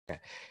Okay.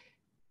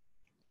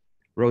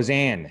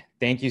 Roseanne,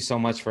 thank you so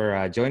much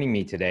for joining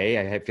me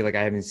today. I feel like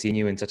I haven't seen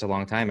you in such a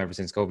long time, ever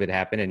since COVID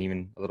happened and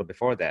even a little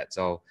before that.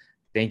 So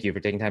thank you for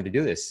taking time to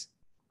do this.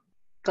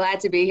 Glad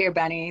to be here,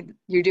 Benny.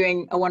 You're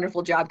doing a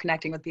wonderful job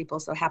connecting with people.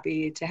 So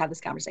happy to have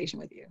this conversation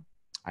with you.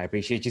 I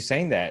appreciate you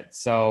saying that.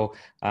 So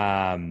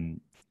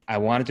I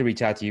wanted to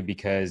reach out to you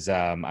because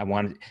I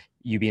wanted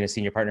you being a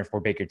senior partner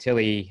for Baker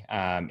Tilly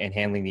and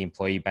handling the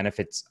employee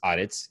benefits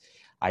audits.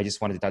 I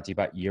just wanted to talk to you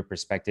about your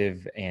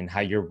perspective and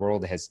how your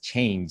world has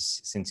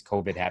changed since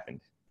COVID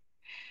happened.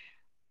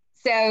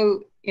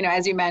 So,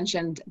 as you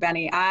mentioned,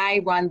 Benny,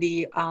 I run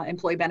the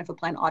employee benefit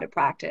plan audit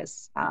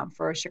practice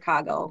for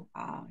Chicago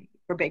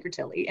for Baker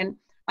Tilly. And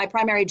my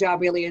primary job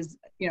really is,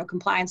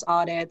 compliance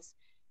audits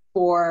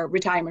for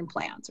retirement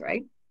plans,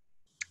 right?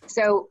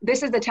 So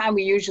this is the time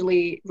we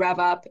usually rev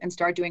up and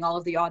start doing all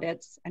of the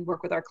audits and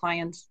work with our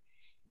clients.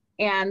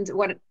 And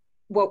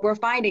what we're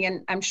finding,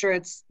 and I'm sure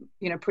it's,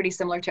 pretty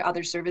similar to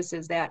other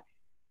services, that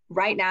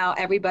right now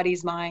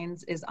everybody's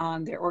minds is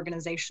on their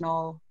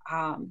organizational,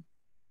 or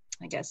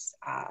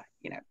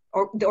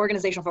the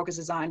organizational focus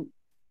is on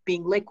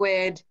being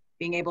liquid,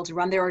 being able to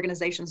run their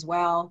organizations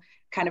well,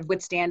 kind of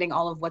withstanding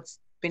all of what's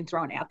been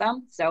thrown at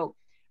them. So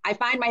I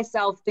find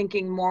myself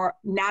thinking more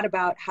not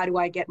about how do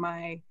I get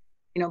my,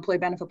 employee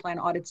benefit plan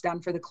audits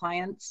done for the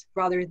clients,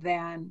 rather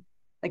than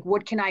like,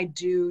 what can I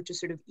do to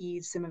sort of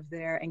ease some of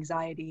their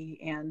anxiety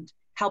and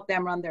help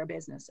them run their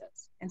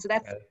businesses? And so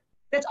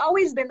that's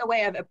always been the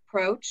way I've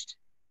approached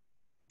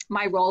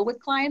my role with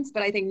clients.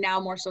 But I think now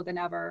more so than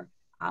ever,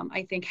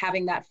 I think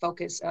having that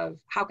focus of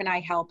how can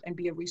I help and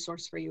be a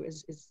resource for you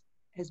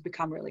has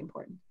become really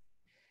important.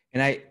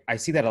 And I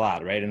see that a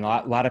lot, right? And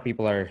a lot of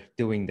people are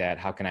doing that.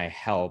 How can I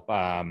help?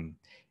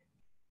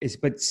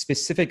 But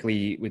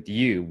specifically with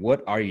you,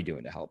 what are you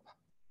doing to help?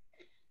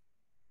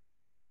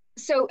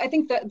 So I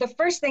think the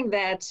first thing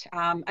that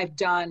I've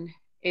done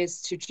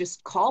is to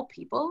just call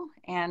people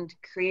and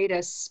create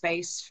a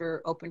space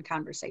for open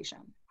conversation.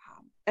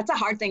 That's a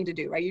hard thing to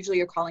do, right? Usually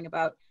you're calling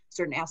about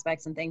certain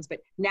aspects and things,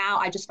 but now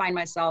I just find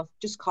myself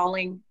just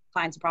calling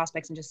clients and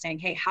prospects and just saying,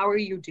 hey, how are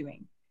you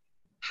doing?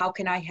 How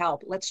can I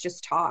help? Let's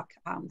just talk,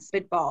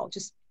 spitball,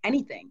 just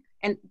anything.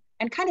 And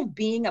kind of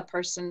being a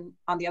person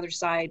on the other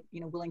side,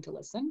 willing to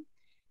listen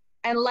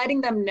and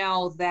letting them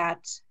know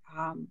that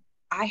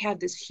I have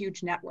this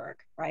huge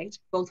network, right?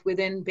 Both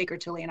within Baker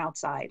Tilly and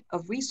outside,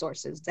 of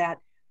resources that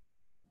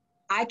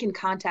I can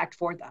contact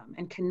for them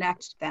and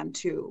connect them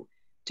to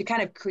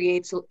kind of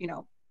create,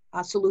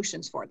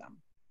 solutions for them.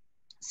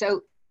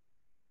 So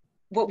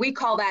what we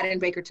call that in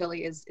Baker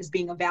Tilly is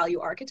being a value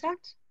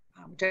architect,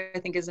 which I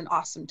think is an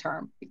awesome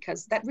term,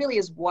 because that really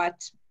is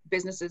what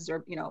businesses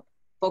or,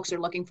 folks are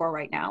looking for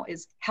right now,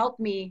 is help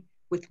me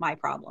with my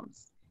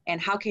problems.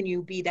 And how can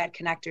you be that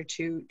connector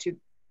to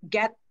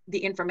get the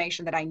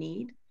information that I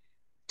need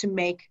to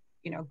make,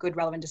 good,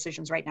 relevant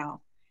decisions right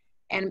now.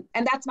 And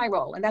that's my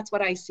role. And that's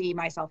what I see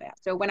myself as.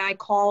 So when I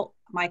call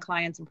my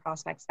clients and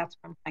prospects, that's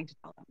what I'm trying to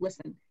tell them.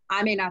 Listen,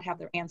 I may not have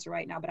their answer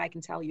right now, but I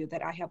can tell you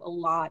that I have a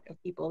lot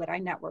of people that I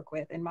network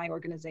with, and my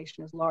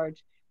organization is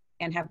large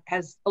and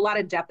has a lot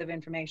of depth of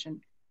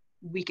information.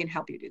 We can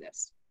help you do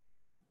this.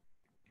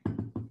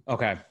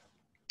 Okay.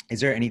 Is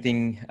there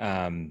anything,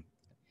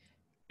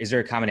 is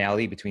there a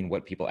commonality between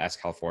what people ask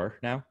help for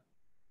now?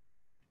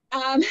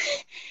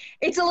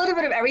 It's a little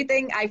bit of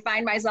everything. I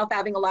find myself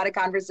having a lot of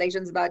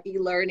conversations about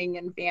e-learning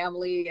and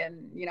family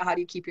and, how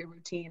do you keep your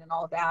routine and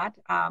all of that.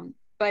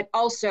 But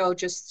also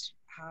just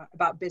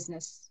about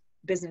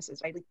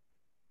businesses, right? Like,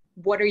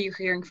 what are you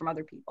hearing from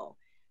other people?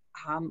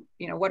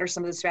 What are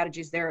some of the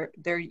strategies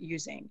they're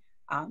using?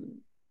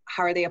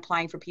 How are they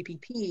applying for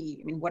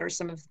PPP? I mean, what are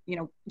some of,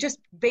 just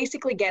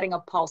basically getting a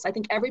pulse. I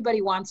think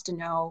everybody wants to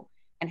know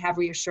and have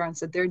reassurance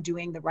that they're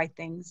doing the right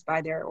things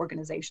by their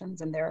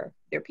organizations and their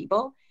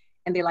people,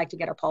 and they like to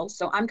get a pulse.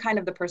 So I'm kind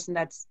of the person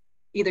that's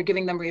either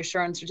giving them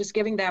reassurance or just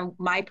giving them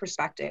my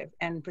perspective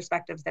and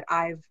perspectives that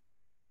I've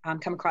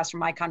come across from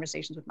my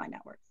conversations with my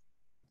networks.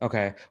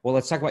 Okay. Well,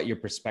 let's talk about your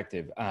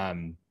perspective.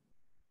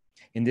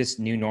 In this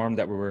new norm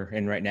that we're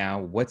in right now,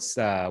 what's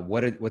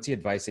the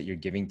advice that you're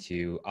giving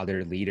to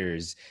other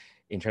leaders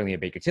internally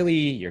at Baker Tilly,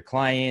 your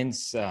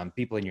clients,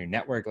 people in your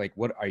network? Like,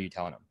 what are you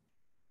telling them?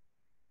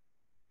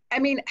 I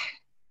mean,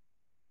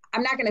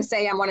 I'm not going to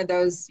say I'm one of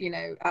those,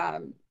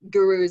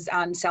 gurus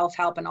on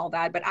self-help and all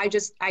that, but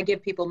I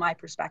give people my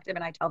perspective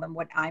and I tell them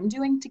what I'm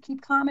doing to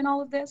keep calm in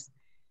all of this.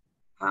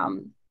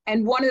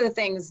 And one of the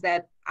things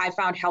that I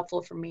found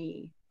helpful for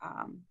me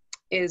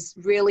is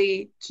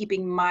really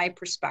keeping my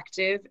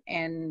perspective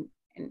and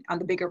on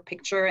the bigger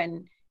picture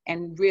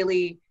and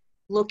really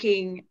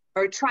looking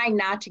or trying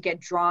not to get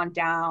drawn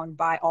down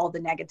by all the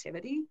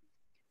negativity.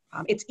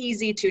 It's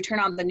easy to turn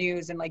on the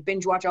news and like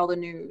binge watch all the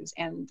news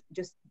and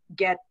just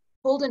get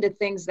pulled into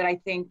things that I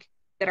think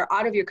that are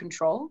out of your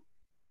control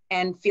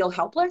and feel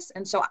helpless.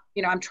 And so,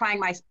 I'm trying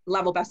my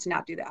level best to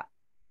not do that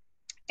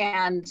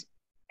and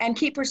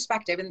keep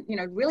perspective and,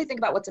 really think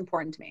about what's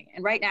important to me.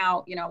 And right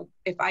now,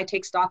 if I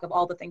take stock of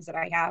all the things that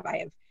I have,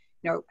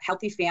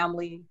 healthy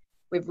family,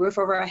 we have a roof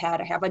over our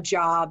head, I have a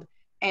job,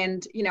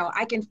 and, you know,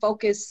 I can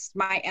focus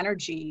my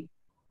energy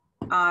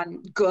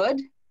on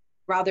good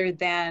rather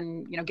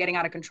than, you know, getting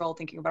out of control,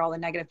 thinking about all the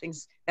negative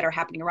things that are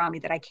happening around me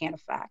that I can't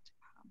affect.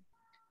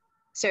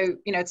 So,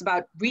 you know, it's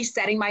about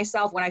resetting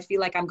myself when I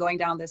feel like I'm going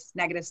down this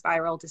negative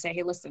spiral to say,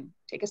 hey, listen,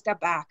 take a step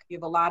back. You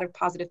have a lot of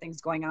positive things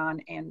going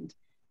on, and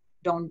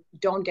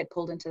don't get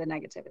pulled into the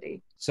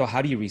negativity. So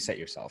how do you reset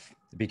yourself?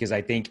 Because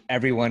I think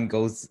everyone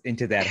goes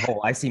into that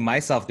hole. I see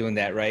myself doing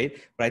that, right?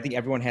 But I think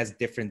everyone has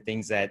different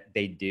things that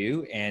they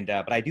do. And,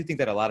 but I do think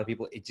that a lot of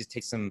people, it just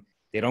takes them,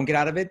 they don't get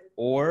out of it,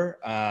 or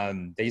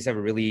they just have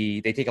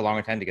they take a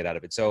longer time to get out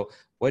of it. So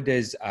what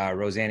does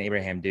Roseanne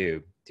Abraham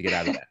do to get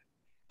out of that?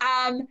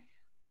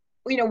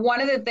 You know,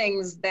 one of the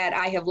things that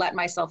I have let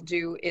myself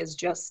do is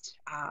just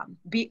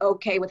be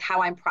okay with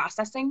how I'm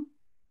processing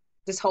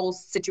this whole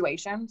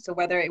situation. So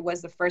whether it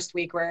was the first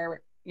week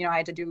where, you know, I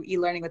had to do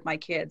e-learning with my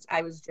kids,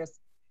 I was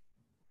just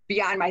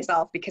beyond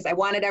myself because I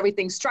wanted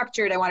everything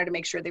structured. I wanted to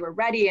make sure they were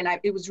ready, and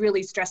it was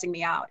really stressing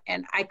me out.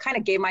 And I kind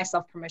of gave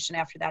myself permission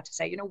after that to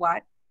say, you know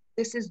what,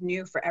 this is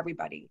new for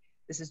everybody.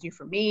 This is new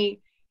for me.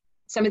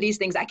 Some of these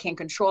things I can't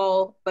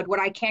control, but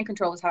what I can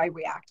control is how I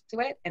react to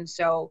it. And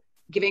so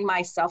giving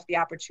myself the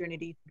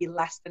opportunity to be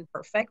less than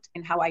perfect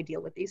in how I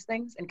deal with these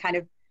things, and kind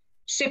of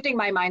shifting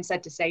my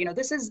mindset to say, you know,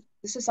 this is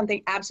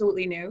something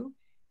absolutely new.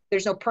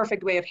 There's no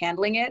perfect way of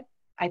handling it.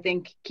 I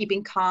think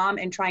keeping calm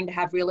and trying to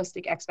have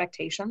realistic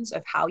expectations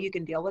of how you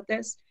can deal with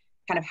this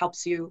kind of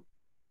helps you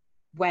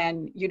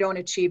when you don't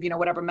achieve, you know,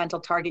 whatever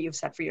mental target you've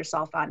set for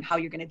yourself on how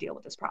you're going to deal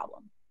with this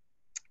problem.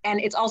 And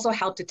it's also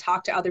helped to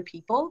talk to other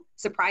people,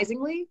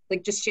 surprisingly,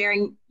 like just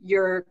sharing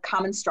your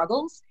common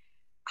struggles,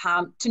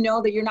 to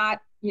know that you're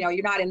not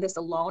in this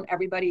alone.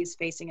 Everybody is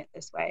facing it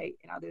this way.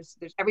 You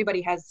know,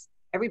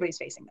 everybody's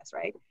facing this,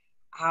 right?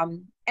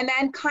 And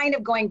then kind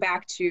of going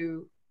back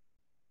to,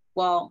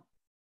 well,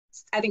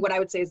 I think what I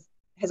would say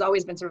has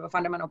always been sort of a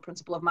fundamental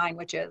principle of mine,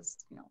 which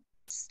is, you know,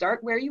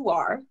 start where you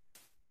are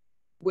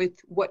with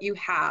what you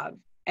have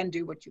and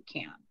do what you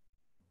can.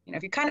 You know,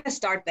 if you kind of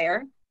start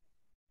there,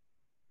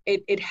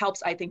 it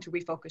helps, I think, to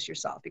refocus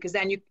yourself, because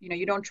then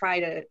you don't try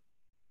to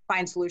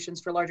find solutions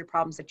for larger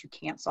problems that you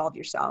can't solve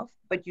yourself,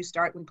 but you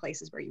start in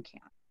places where you can.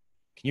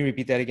 Can you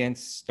repeat that again?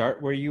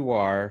 Start where you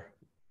are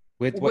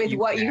with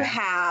what you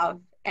have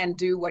and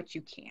do what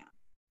you can.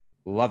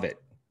 Love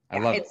it. I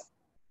love it.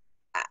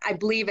 I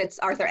believe it's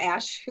Arthur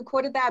Ashe who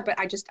quoted that, but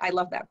I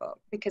love that quote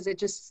because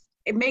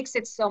it makes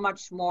it so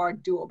much more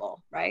doable,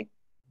 right?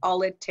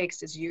 All it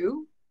takes is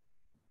you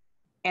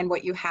and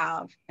what you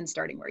have and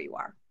starting where you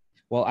are.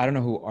 Well, I don't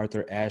know who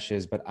Arthur Ashe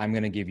is, but I'm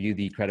going to give you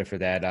the credit for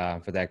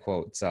that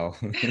quote. So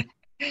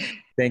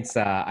thanks.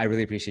 I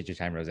really appreciate your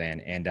time, Roseanne.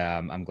 And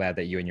I'm glad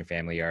that you and your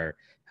family are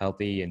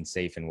healthy and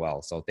safe and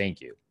well. So thank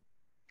you.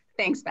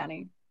 Thanks,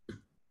 Benny.